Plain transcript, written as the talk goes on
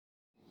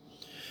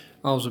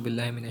اعوذ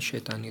باللہ من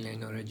الشیطان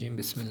الرجیم،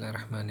 بسم اللہ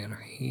الرحمن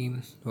الرحیم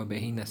وبہ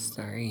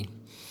نستعین۔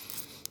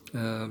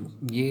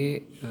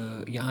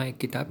 یہاں ایک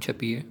کتاب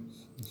چھپی ہے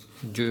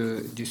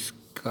جس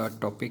کا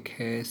ٹاپک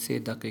ہے 3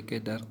 دقیقے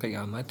در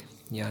قیامت،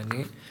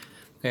 یعنی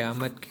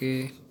قیامت کے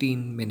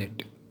 3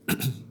 منٹ۔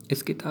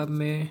 اس کتاب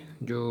میں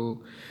جو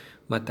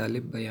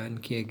مطالب بیان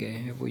کیے گئے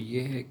ہیں وہ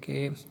یہ ہے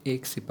کہ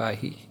ایک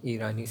سپاہی،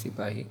 ایرانی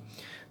سپاہی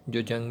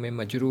جو جنگ میں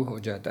مجروح ہو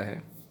جاتا ہے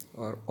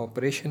اور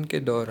آپریشن کے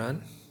دوران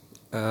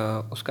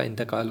اس کا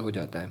انتقال ہو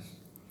جاتا ہے،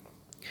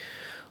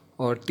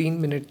 اور 3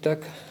 منٹ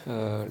تک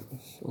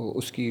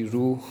اس کی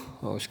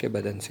روح اس کے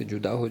بدن سے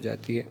جدا ہو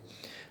جاتی ہے،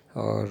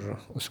 اور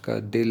اس کا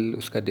دل،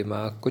 اس کا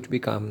دماغ کچھ بھی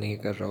کام نہیں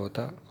کر رہا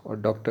ہوتا، اور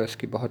ڈاکٹرز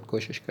کی بہت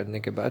کوشش کرنے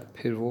کے بعد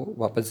پھر وہ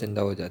واپس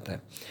زندہ ہو جاتا ہے۔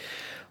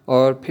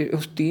 اور پھر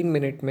اس 3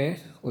 منٹ میں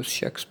اس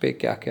شخص پہ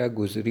کیا کیا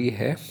گزری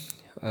ہے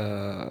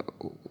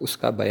اس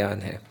کا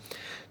بیان ہے۔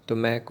 تو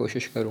میں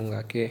کوشش کروں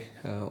گا کہ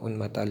ان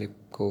مطالب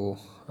کو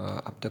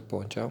اب تک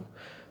پہنچاؤں،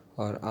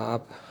 اور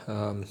آپ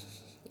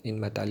ان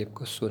مطالب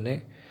کو سنیں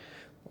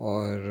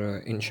اور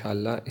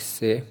انشاءاللہ اس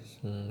سے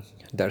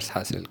درس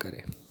حاصل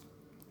کریں۔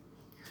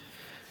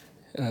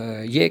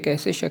 یہ ایک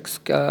ایسے شخص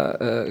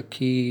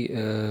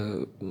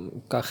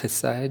کا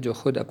قصہ ہے جو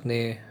خود اپنے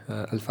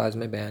الفاظ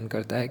میں بیان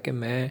کرتا ہے کہ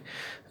میں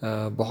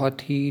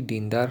بہت ہی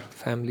دیندار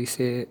فیملی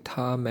سے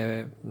تھا،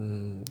 میں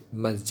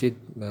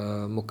مسجد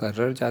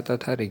مقرر جاتا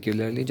تھا،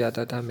 ریگولرلی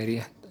جاتا تھا، میری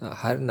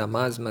ہر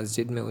نماز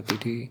مسجد میں ہوتی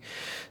تھی،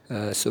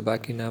 صبح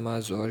کی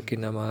نماز، ظہر کی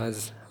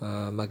نماز،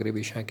 مغرب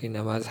عشاء کی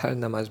نماز، ہر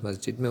نماز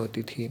مسجد میں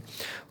ہوتی تھی،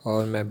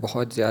 اور میں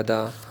بہت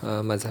زیادہ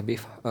مذہبی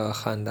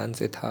خاندان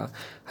سے تھا،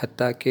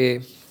 حتیٰ کہ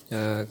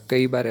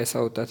کئی بار ایسا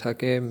ہوتا تھا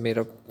کہ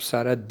میرا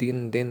سارا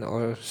دن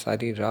اور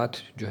ساری رات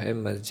جو ہے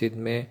مسجد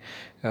میں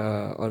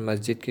اور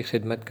مسجد کی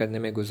خدمت کرنے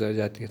میں گزر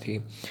جاتی تھی،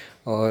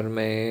 اور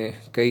میں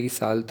کئی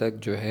سال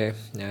تک جو ہے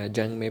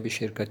جنگ میں بھی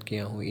شرکت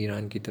کیا ہوں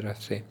ایران کی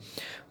طرف سے،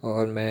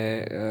 اور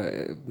میں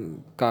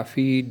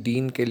کافی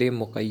دین کے لیے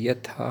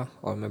مقید تھا،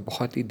 اور میں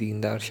بہت ہی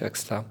دیندار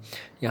شخص تھا،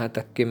 یہاں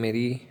تک کہ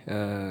میری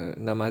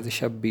نماز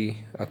شب بھی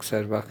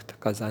اکثر وقت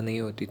قضا نہیں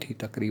ہوتی تھی،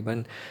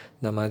 تقریباً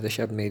نماز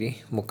شب میری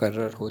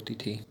مقرر ہوتی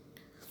تھی۔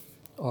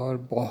 اور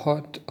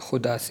بہت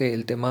خدا سے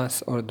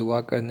التماس اور دعا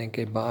کرنے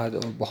کے بعد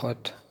اور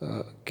بہت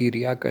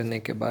کریا کرنے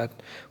کے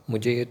بعد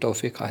مجھے یہ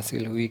توفیق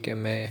حاصل ہوئی کہ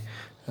میں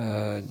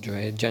جو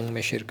ہے جنگ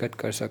میں شرکت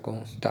کر سکوں،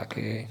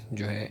 تاکہ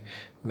جو ہے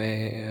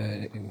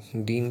میں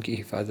دین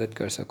کی حفاظت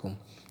کر سکوں۔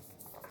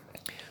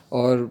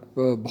 اور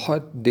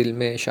بہت دل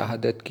میں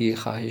شہادت کی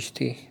خواہش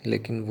تھی،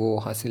 لیکن وہ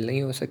حاصل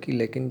نہیں ہو سکی،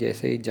 لیکن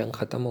جیسے ہی جنگ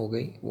ختم ہو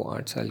گئی، وہ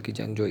 8 سال کی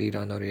جنگ جو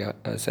ایران اور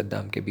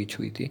صدام کے بیچ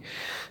ہوئی تھی،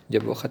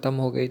 جب وہ ختم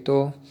ہو گئی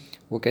تو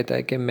وہ کہتا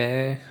ہے کہ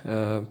میں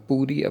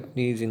پوری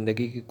اپنی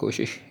زندگی کی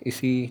کوشش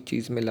اسی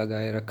چیز میں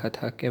لگائے رکھا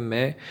تھا کہ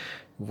میں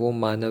وہ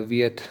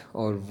معنویت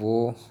اور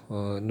وہ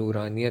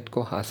نورانیت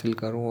کو حاصل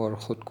کروں، اور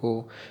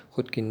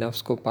خود کی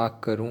نفس کو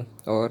پاک کروں،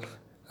 اور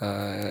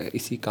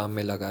اسی کام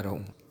میں لگا رہوں،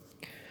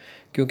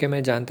 کیونکہ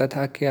میں جانتا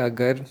تھا کہ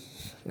اگر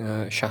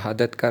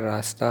شہادت کا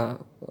راستہ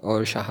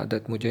اور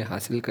شہادت مجھے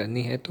حاصل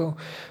کرنی ہے تو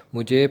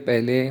مجھے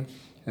پہلے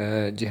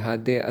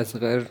جہاد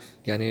اصغر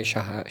یعنی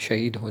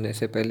شہید ہونے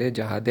سے پہلے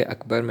جہاد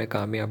اکبر میں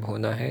کامیاب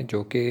ہونا ہے،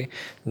 جو کہ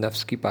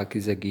نفس کی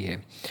پاکیزگی ہے،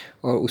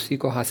 اور اسی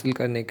کو حاصل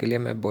کرنے کے لیے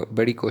میں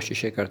بڑی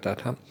کوششیں کرتا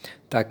تھا،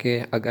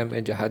 تاکہ اگر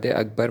میں جہاد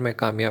اکبر میں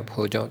کامیاب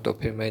ہو جاؤں تو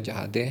پھر میں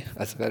جہاد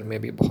اصغر میں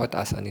بھی بہت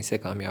آسانی سے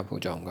کامیاب ہو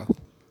جاؤں گا۔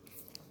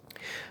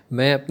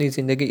 میں اپنی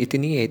زندگی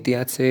اتنی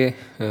احتیاط سے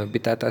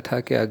بتاتا تھا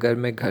کہ اگر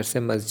میں گھر سے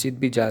مسجد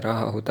بھی جا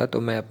رہا ہوتا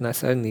تو میں اپنا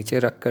سر نیچے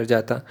رکھ کر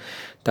جاتا،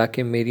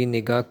 تاکہ میری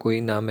نگاہ کوئی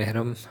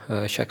نامحرم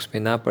شخص پہ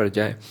نہ پڑ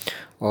جائے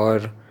اور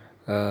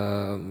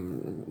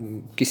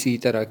کسی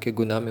طرح کے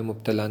گناہ میں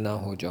مبتلا نہ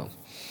ہو جاؤں۔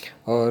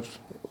 اور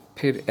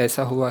پھر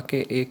ایسا ہوا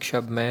کہ ایک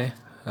شب میں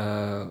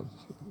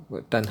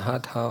تنہا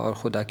تھا اور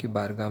خدا کی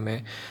بارگاہ میں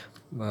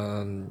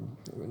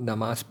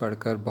نماز پڑھ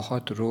کر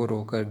بہت رو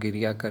رو کر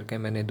گریہ کر کے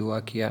میں نے دعا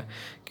کیا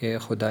کہ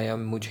خدایا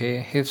مجھے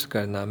حفظ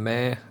کرنا،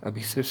 میں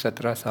ابھی صرف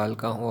 17 سال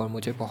کا ہوں، اور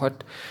مجھے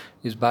بہت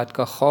اس بات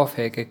کا خوف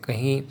ہے کہ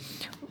کہیں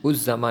اس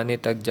زمانے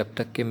تک جب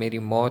تک کہ میری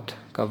موت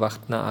کا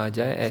وقت نہ آ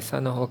جائے، ایسا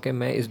نہ ہو کہ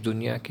میں اس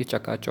دنیا کی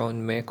چکا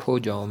چوند میں کھو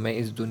جاؤں، میں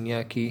اس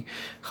دنیا کی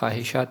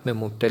خواہشات میں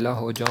مبتلا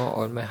ہو جاؤں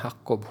اور میں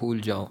حق کو بھول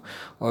جاؤں،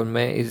 اور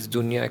میں اس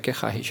دنیا کے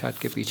خواہشات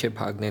کے پیچھے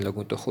بھاگنے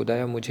لگوں۔ تو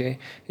خدایا مجھے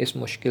اس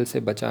مشکل سے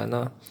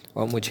بچانا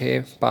اور مجھے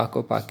پاک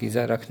و پاکیزہ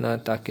رکھنا،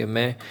 تاکہ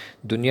میں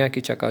دنیا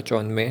کی چکا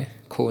چوند میں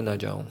کھو نہ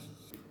جاؤں،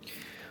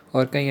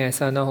 اور کہیں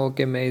ایسا نہ ہو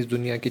کہ میں اس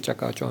دنیا کی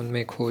چکا چوند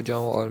میں کھو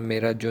جاؤں اور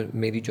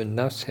میری جو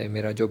نفس ہے،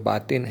 میرا جو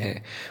باطن ہے،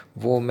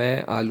 وہ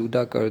میں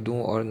آلودہ کر دوں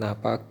اور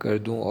ناپاک کر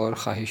دوں اور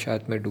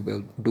خواہشات میں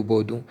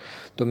ڈبو دوں۔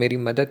 تو میری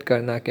مدد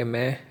کرنا کہ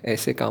میں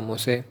ایسے کاموں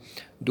سے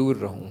دور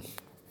رہوں۔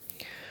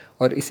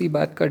 اور اسی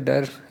بات کا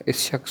ڈر اس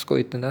شخص کو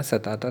اتنا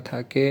ستاتا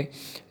تھا کہ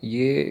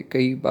یہ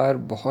کئی بار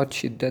بہت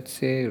شدت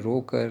سے رو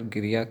کر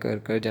گریہ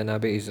کر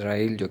جناب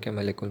عزرائیل جو کہ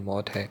ملک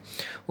الموت ہے،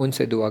 ان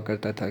سے دعا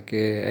کرتا تھا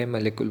کہ اے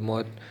ملک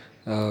الموت،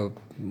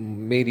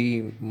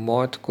 میری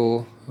موت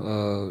کو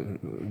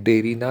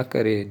دیری نہ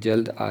کرے،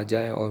 جلد آ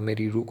جائے اور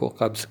میری روح کو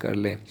قبض کر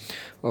لے،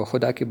 اور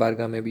خدا کی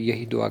بارگاہ میں بھی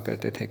یہی دعا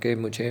کرتے تھے کہ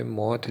مجھے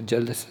موت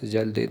جلد سے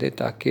جلد دے دے،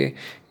 تاکہ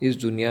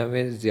اس دنیا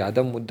میں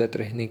زیادہ مدت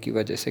رہنے کی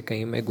وجہ سے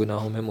کہیں میں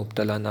گناہوں میں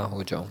مبتلا نہ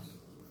ہو جاؤں۔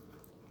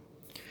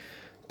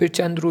 پھر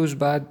چند روز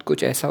بعد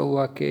کچھ ایسا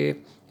ہوا کہ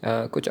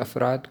کچھ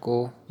افراد کو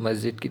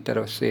مسجد کی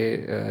طرف سے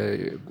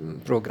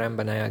پروگرام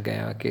بنایا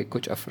گیا کہ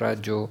کچھ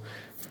افراد جو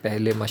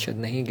پہلے مشہد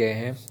نہیں گئے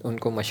ہیں ان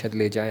کو مشہد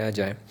لے جایا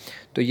جائے۔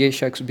 تو یہ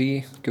شخص بھی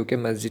کیونکہ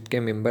مسجد کے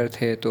ممبر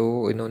تھے تو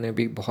انہوں نے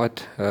بھی بہت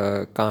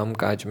کام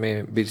کاج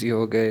میں بزی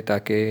ہو گئے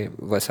تاکہ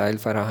وسائل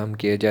فراہم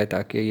کیے جائے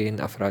تاکہ یہ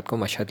ان افراد کو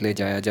مشہد لے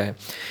جایا جائے۔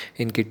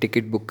 ان کی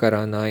ٹکٹ بک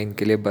کرانا، ان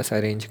کے لیے بس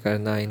ارینج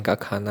کرنا، ان کا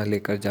کھانا لے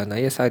کر جانا،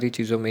 یہ ساری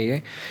چیزوں میں یہ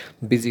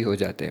بزی ہو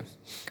جاتے ہیں۔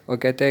 اور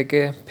کہتے ہیں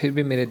کہ پھر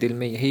بھی میرے دل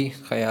میں یہی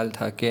خیال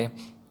تھا کہ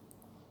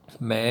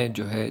میں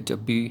جو ہے جب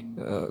بھی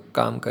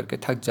کام کر کے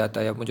تھک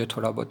جاتا یا مجھے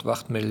تھوڑا بہت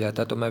وقت مل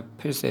جاتا تو میں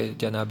پھر سے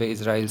جناب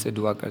اسرائیل سے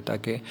دعا کرتا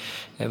کہ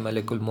اے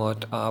ملک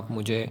الموت، آپ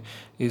مجھے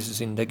اس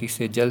زندگی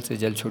سے جلد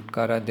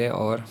چھٹکارا دے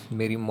اور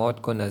میری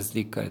موت کو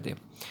نزدیک کر دے۔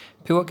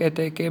 پھر وہ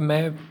کہتے ہیں کہ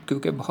میں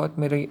کیونکہ بہت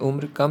میری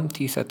عمر کم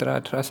تھی،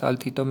 17-18 سال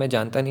تھی، تو میں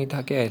جانتا نہیں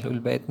تھا کہ اہل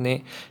البیت نے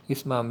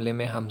اس معاملے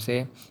میں ہم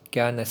سے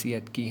کیا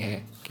نصیحت کی ہے،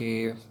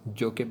 کہ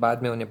جو کہ بعد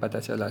میں انہیں پتہ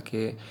چلا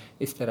کہ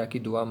اس طرح کی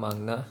دعا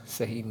مانگنا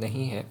صحیح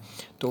نہیں ہے۔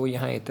 تو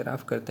یہاں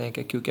اعتراف کرتے ہیں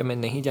کہ کیونکہ میں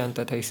نہیں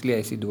جانتا تھا اس لیے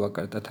ایسی دعا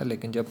کرتا تھا،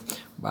 لیکن جب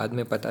بعد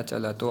میں پتہ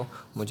چلا تو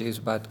مجھے اس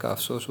بات کا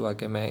افسوس ہوا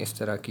کہ میں اس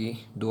طرح کی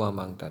دعا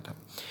مانگتا تھا۔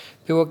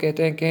 پھر وہ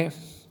کہتے ہیں کہ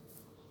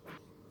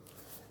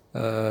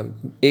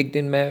ایک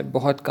دن میں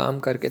بہت کام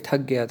کر کے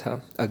تھک گیا تھا،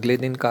 اگلے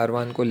دن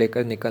کاروان کو لے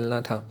کر نکلنا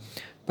تھا،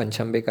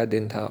 پنجشنبے کا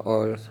دن تھا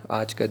اور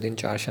آج کا دن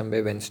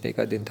چہارشنبے وینسڈے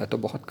کا دن تھا، تو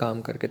بہت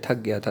کام کر کے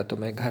تھک گیا تھا، تو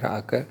میں گھر آ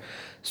کر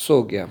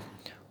سو گیا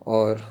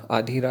اور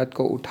آدھی رات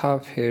کو اٹھا،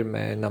 پھر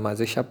میں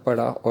نماز شب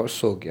پڑھا اور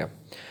سو گیا،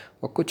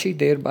 اور کچھ ہی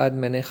دیر بعد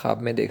میں نے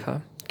خواب میں دیکھا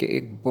کہ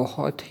ایک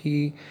بہت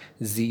ہی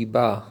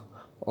زیبا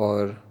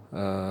اور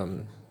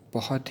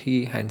بہت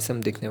ہی ہینڈسم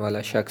دکھنے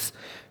والا شخص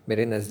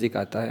میرے نزدیک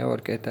آتا ہے اور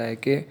کہتا ہے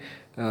کہ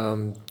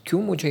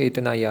کیوں مجھے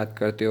اتنا یاد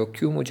کرتے ہو،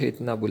 کیوں مجھے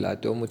اتنا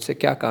بلاتے ہو، مجھ سے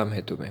کیا کام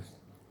ہے تمہیں؟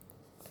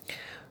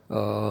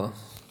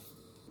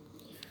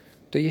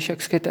 تو یہ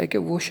شخص کہتا ہے کہ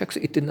وہ شخص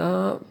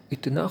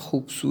اتنا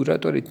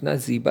خوبصورت اور اتنا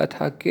زیبا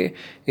تھا کہ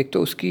ایک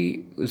تو اس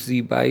کی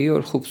زیبائی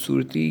اور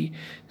خوبصورتی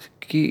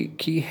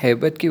کی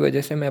ہیبت کی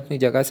وجہ سے میں اپنی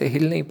جگہ سے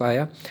ہل نہیں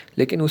پایا،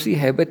 لیکن اسی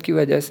ہیبت کی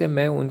وجہ سے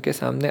میں ان کے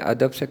سامنے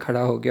ادب سے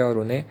کھڑا ہو گیا اور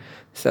انہیں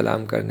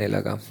سلام کرنے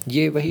لگا۔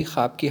 یہ وہی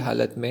خواب کی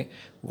حالت میں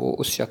وہ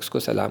اس شخص کو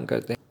سلام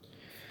کرتے ہیں،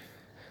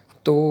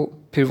 تو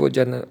پھر وہ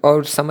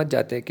اور سمجھ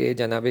جاتے ہیں کہ یہ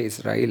جناب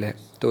اسرائیل ہے۔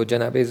 تو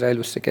جناب اسرائیل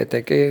اس سے کہتے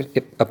ہیں کہ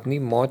اپنی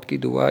موت کی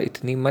دعا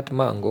اتنی مت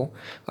مانگو،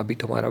 ابھی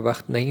تمہارا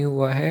وقت نہیں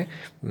ہوا ہے،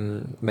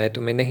 میں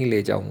تمہیں نہیں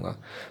لے جاؤں گا۔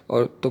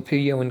 اور تو پھر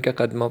یہ ان کے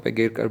قدموں پہ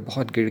گر کر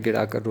بہت گڑ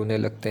گڑا کر رونے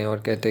لگتے ہیں اور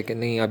کہتے ہیں کہ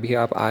نہیں، ابھی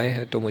آپ آئے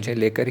ہیں تو مجھے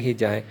لے کر ہی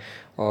جائیں،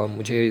 اور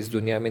مجھے اس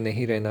دنیا میں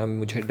نہیں رہنا،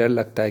 مجھے ڈر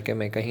لگتا ہے کہ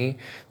میں کہیں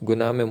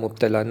گناہ میں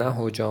مبتلا نہ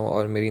ہو جاؤں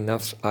اور میری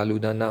نفس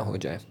آلودہ نہ ہو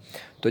جائے۔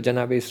 تو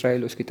جناب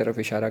اسرائیل اس کی طرف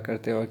اشارہ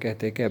کرتے ہیں اور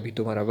کہتے ہیں کہ ابھی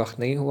تمہارا وقت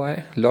نہیں ہوا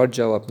ہے، لوٹ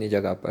جاؤ اپنی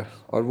جگہ پر،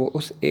 اور وہ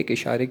اس ایک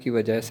اشارے کی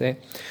وجہ سے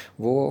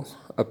وہ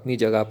اپنی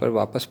جگہ پر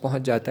واپس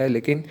پہنچ جاتا ہے،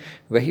 لیکن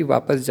وہی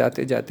واپس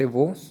جاتے جاتے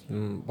وہ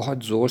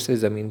بہت زور سے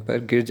زمین پر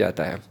گر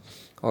جاتا ہے،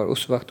 اور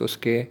اس وقت اس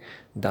کے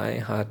دائیں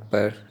ہاتھ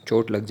پر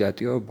چوٹ لگ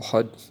جاتی ہے اور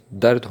بہت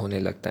درد ہونے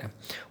لگتا ہے۔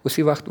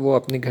 اسی وقت وہ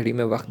اپنی گھڑی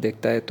میں وقت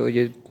دیکھتا ہے تو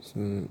یہ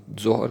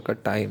ظہر کا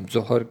ٹائم،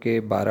 ظہر کے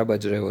 12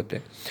 بج رہے ہوتے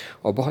ہیں،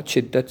 اور بہت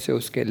شدت سے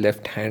اس کے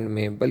لیفٹ ہینڈ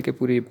میں، بلکہ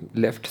پوری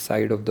left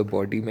side of the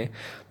body میں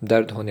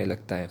درد ہونے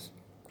لگتا ہے،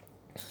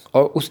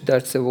 اور اس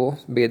درد سے وہ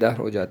بیدار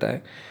ہو جاتا ہے،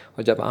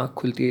 اور جب آنکھ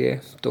کھلتی ہے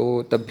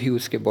تو تب بھی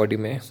اس کے باڈی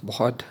میں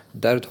بہت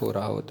درد ہو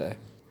رہا ہوتا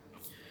ہے۔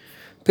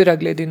 پھر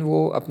اگلے دن وہ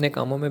اپنے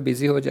کاموں میں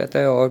بزی ہو جاتا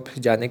ہے اور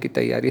پھر جانے کی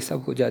تیاری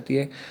سب ہو جاتی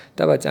ہے،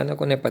 تب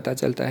اچانک انہیں پتہ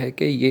چلتا ہے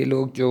کہ یہ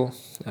لوگ جو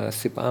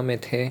سپاہ میں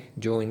تھے،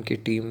 جو ان کی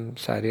ٹیم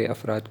سارے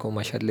افراد کو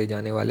مشہد لے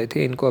جانے والے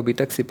تھے، ان کو ابھی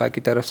تک سپاہ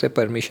کی طرف سے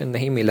پرمیشن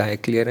نہیں ملا ہے،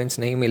 کلیئرنس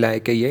نہیں ملا ہے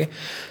کہ یہ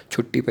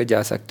چھٹی پہ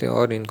جا سکتے ہیں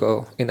اور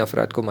ان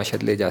افراد کو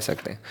مشہد لے جا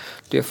سکتے ہیں۔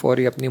 تو یہ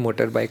فوری اپنی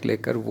موٹر بائک لے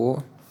کر وہ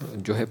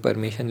جو ہے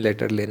پرمیشن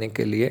لیٹر لینے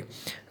کے لیے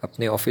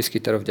اپنے آفس کی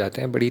طرف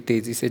جاتے ہیں، بڑی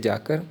تیزی سے جا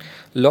کر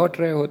لوٹ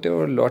رہے ہوتے ہیں،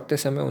 اور لوٹتے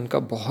سمے ان کا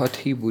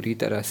بہت ہی بری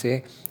طرح سے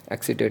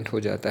ایکسیڈنٹ ہو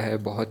جاتا ہے،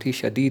 بہت ہی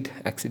شدید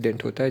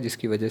ایکسیڈنٹ ہوتا ہے، جس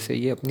کی وجہ سے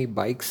یہ اپنی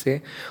بائک سے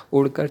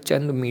اڑ کر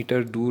چند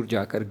میٹر دور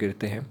جا کر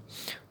گرتے ہیں۔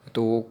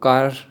 تو وہ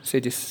کار سے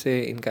جس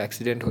سے ان کا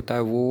ایکسیڈنٹ ہوتا ہے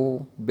وہ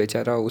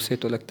بیچارہ، اسے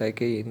تو لگتا ہے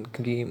کہ ان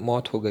کی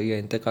موت ہو گئی ہے،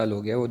 انتقال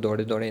ہو گیا، وہ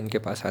دوڑے دوڑے ان کے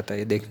پاس آتا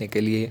ہے دیکھنے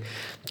کے لیے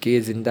کہ یہ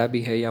زندہ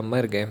بھی ہے یا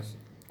مر گئے،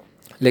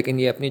 لیکن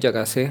یہ اپنی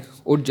جگہ سے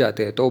اٹھ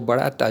جاتے ہیں، تو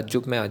بڑا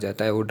تعجب میں آ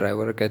جاتا ہے وہ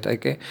ڈرائیور، کہتا ہے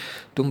کہ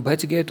تم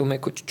بچ گئے، تمہیں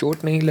کچھ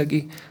چوٹ نہیں لگی،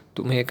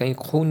 تمہیں کہیں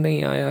خون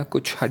نہیں آیا،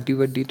 کچھ ہڈی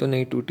وڈی تو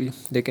نہیں ٹوٹی؟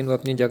 لیکن وہ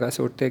اپنی جگہ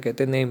سے اٹھتے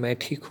کہتے نہیں، میں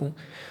ٹھیک ہوں،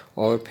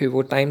 اور پھر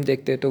وہ ٹائم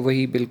دیکھتے تو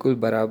وہی بالکل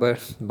برابر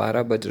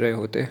 12 بج رہے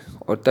ہوتے،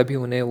 اور تبھی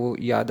انہیں وہ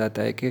یاد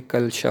آتا ہے کہ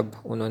کل شب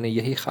انہوں نے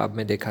یہی خواب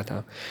میں دیکھا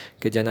تھا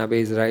کہ جناب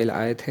اسرائیل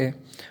آئے تھے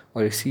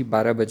اور اسی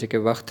 12 بجے کے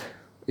وقت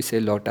اسے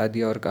لوٹا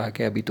دیا اور کہا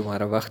کہ ابھی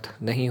تمہارا وقت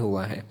نہیں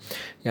ہوا ہے.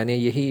 یعنی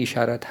یہی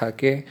اشارہ تھا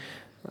کہ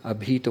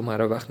ابھی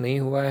تمہارا وقت نہیں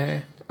ہوا ہے،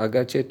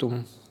 اگرچہ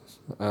تم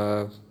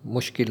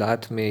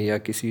مشکلات میں یا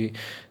کسی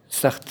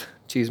سخت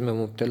چیز میں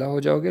مبتلا ہو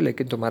جاؤ گے،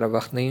 لیکن تمہارا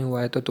وقت نہیں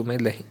ہوا ہے تو تمہیں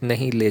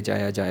نہیں لے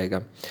جایا جائے گا.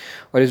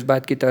 اور اس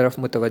بات کی طرف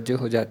متوجہ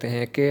ہو جاتے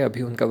ہیں کہ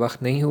ابھی ان کا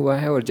وقت نہیں ہوا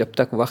ہے، اور جب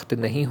تک وقت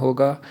نہیں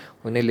ہوگا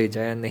انہیں لے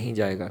جایا نہیں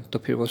جائے گا. تو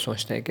پھر وہ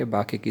سوچتے ہیں کہ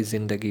باقی کی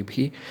زندگی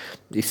بھی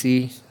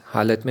اسی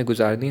حالت میں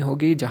گزارنی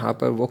ہوگی جہاں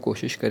پر وہ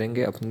کوشش کریں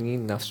گے، اپنی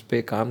نفس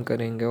پہ کام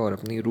کریں گے اور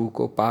اپنی روح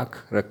کو پاک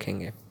رکھیں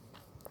گے.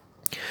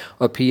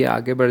 اور پھر یہ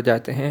آگے بڑھ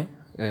جاتے ہیں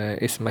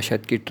اس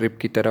مشہد کی ٹرپ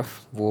کی طرف.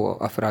 وہ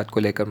افراد کو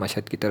لے کر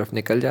مشہد کی طرف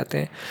نکل جاتے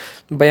ہیں.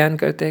 بیان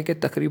کرتے ہیں کہ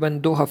تقریباً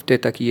 2 ہفتے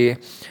تک یہ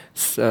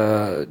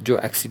جو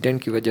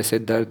ایکسیڈنٹ کی وجہ سے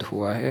درد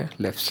ہوا ہے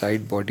لیفٹ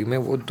سائڈ باڈی میں،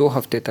 وہ 2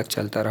 ہفتے تک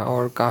چلتا رہا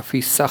اور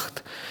کافی سخت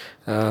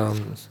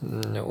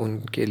ان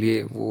کے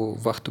لیے وہ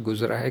وقت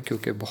گزرا ہے،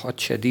 کیونکہ بہت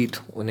شدید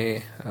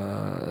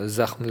انہیں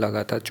زخم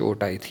لگا تھا،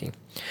 چوٹ آئی تھی.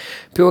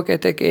 پھر وہ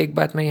کہتے ہیں کہ ایک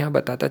بات میں یہاں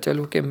بتاتا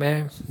چلوں کہ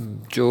میں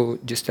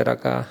جس طرح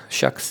کا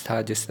شخص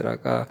تھا، جس طرح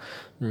کا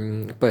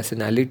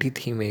پرسنالٹی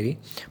تھی میری،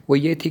 وہ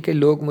یہ تھی کہ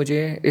لوگ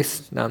مجھے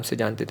اس نام سے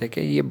جانتے تھے کہ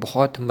یہ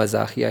بہت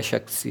مزاحیہ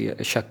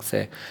شخص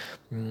ہے،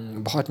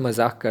 بہت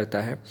مذاق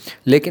کرتا ہے،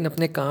 لیکن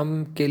اپنے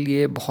کام کے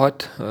لیے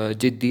بہت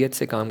جدیت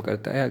سے کام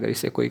کرتا ہے. اگر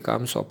اسے کوئی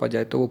کام سونپا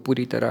جائے تو وہ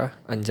پوری طرح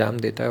انجام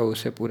دیتا ہے،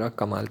 اسے پورا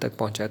کمال تک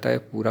پہنچاتا ہے،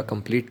 پورا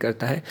کمپلیٹ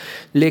کرتا ہے.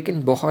 لیکن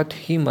بہت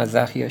ہی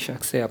مزاحیہ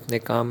شخص ہے، اپنے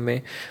کام میں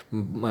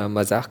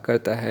مذاق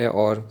کرتا ہے،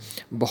 اور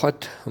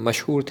بہت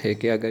مشہور تھے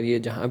کہ اگر یہ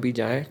جہاں بھی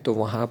جائیں تو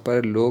وہاں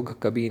پر لوگ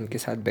کبھی ان کے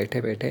ساتھ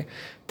بیٹھے بیٹھے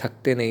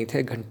تھکتے نہیں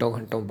تھے. گھنٹوں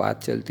گھنٹوں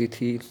بات چلتی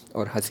تھی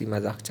اور ہنسی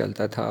مذاق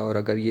چلتا تھا. اور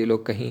اگر یہ لوگ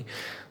کہیں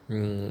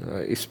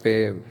اس پہ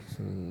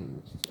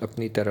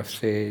اپنی طرف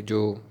سے جو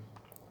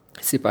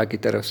سپاہ کی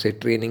طرف سے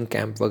ٹریننگ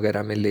کیمپ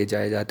وغیرہ میں لے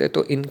جائے جاتے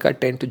تو ان کا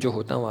ٹینٹ جو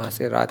ہوتا وہاں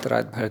سے رات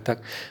بھر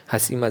تک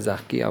ہنسی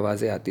مذاق کی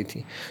آوازیں آتی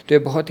تھیں. تو یہ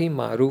بہت ہی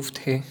معروف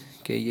تھے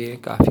کہ یہ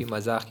کافی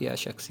مزاحیہ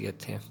شخصیت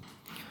تھے،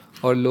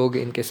 اور لوگ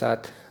ان کے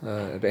ساتھ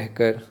رہ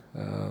کر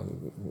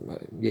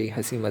یہی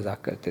ہنسی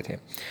مذاق کرتے تھے.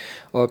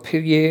 اور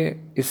پھر یہ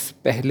اس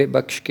پہلے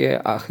بخش کے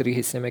آخری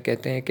حصے میں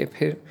کہتے ہیں کہ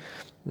پھر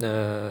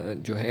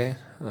جو ہے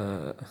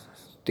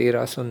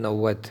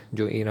 1390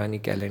 جو ایرانی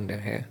کیلنڈر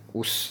ہے،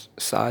 اس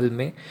سال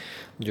میں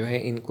جو ہے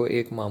ان کو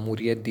ایک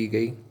ماموریت دی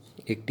گئی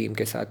ایک ٹیم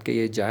کے ساتھ کہ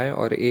یہ جائیں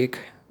اور ایک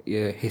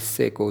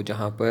حصے کو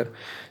جہاں پر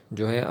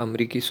جو ہے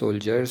امریکی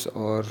سولجرز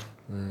اور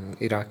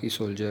عراقی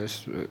سولجرز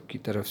کی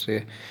طرف سے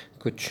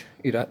کچھ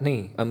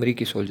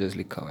امریکی سولجرز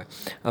لکھا ہوا ہے،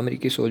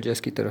 امریکی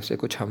سولجرز کی طرف سے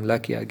کچھ حملہ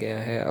کیا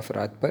گیا ہے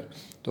افراد پر.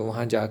 تو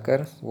وہاں جا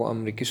کر وہ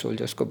امریکی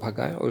سولجرز کو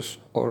بھگائیں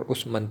اور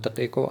اس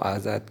منطقے کو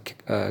آزاد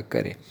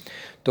کریں.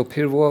 تو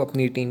پھر وہ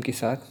اپنی ٹیم کے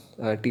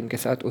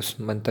ساتھ اس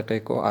منطقے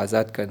کو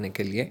آزاد کرنے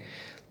کے لیے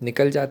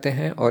نکل جاتے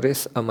ہیں. اور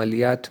اس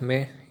عملیات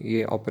میں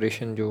یہ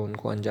آپریشن جو ان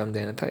کو انجام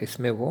دینا تھا، اس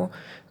میں وہ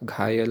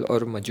گھائل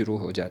اور مجروح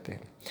ہو جاتے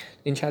ہیں.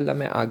 انشاءاللہ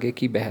میں آگے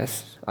کی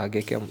بحث،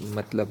 آگے کے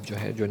مطلب جو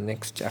ہے جو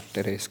نیکسٹ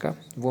چیپٹر ہے اس کا،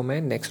 وہ میں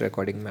نیکسٹ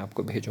ریکارڈنگ میں آپ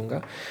کو بھیجوں گا.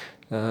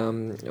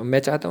 میں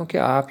چاہتا ہوں کہ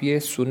آپ یہ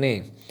سنیں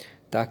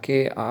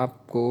تاکہ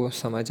آپ کو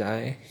سمجھ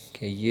آئے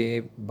کہ یہ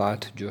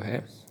بات جو ہے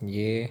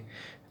یہ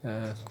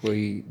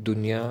کوئی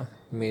دنیا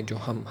میں جو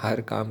ہم ہر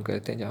کام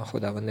کرتے ہیں، جہاں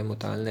خداوند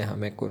متعال نے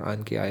ہمیں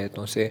قرآن کی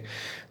آیتوں سے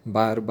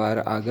بار بار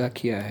آگاہ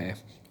کیا ہے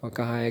اور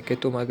کہا ہے کہ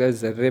تم اگر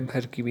ذرے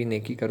بھر کی بھی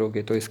نیکی کرو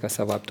گے تو اس کا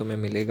ثواب تمہیں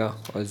ملے گا،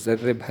 اور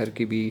ذرے بھر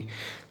کی بھی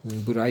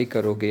برائی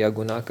کرو گے یا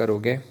گناہ کرو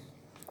گے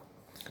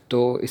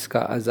تو اس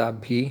کا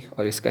عذاب بھی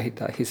اور اس کا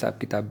حساب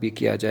کتاب بھی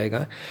کیا جائے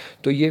گا.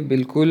 تو یہ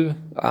بالکل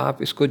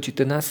آپ اس کو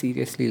جتنا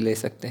سیریسلی لے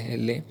سکتے ہیں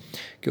لیں،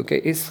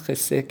 کیونکہ اس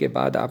قصے کے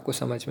بعد آپ کو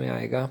سمجھ میں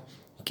آئے گا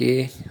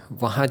کہ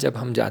وہاں جب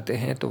ہم جاتے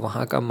ہیں تو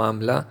وہاں کا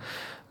معاملہ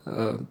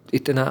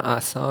اتنا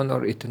آسان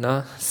اور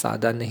اتنا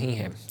سادہ نہیں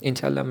ہے.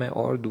 انشاءاللہ میں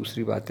اور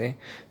دوسری باتیں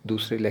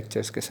دوسرے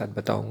لیکچرز کے ساتھ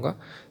بتاؤں گا.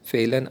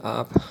 فعلاً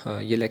آپ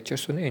یہ لیکچر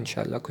سنیں،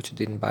 انشاءاللہ کچھ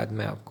دن بعد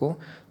میں آپ کو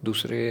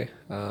دوسرے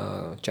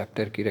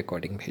چیپٹر کی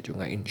ریکارڈنگ بھیجوں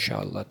گا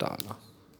انشاءاللہ تعالی.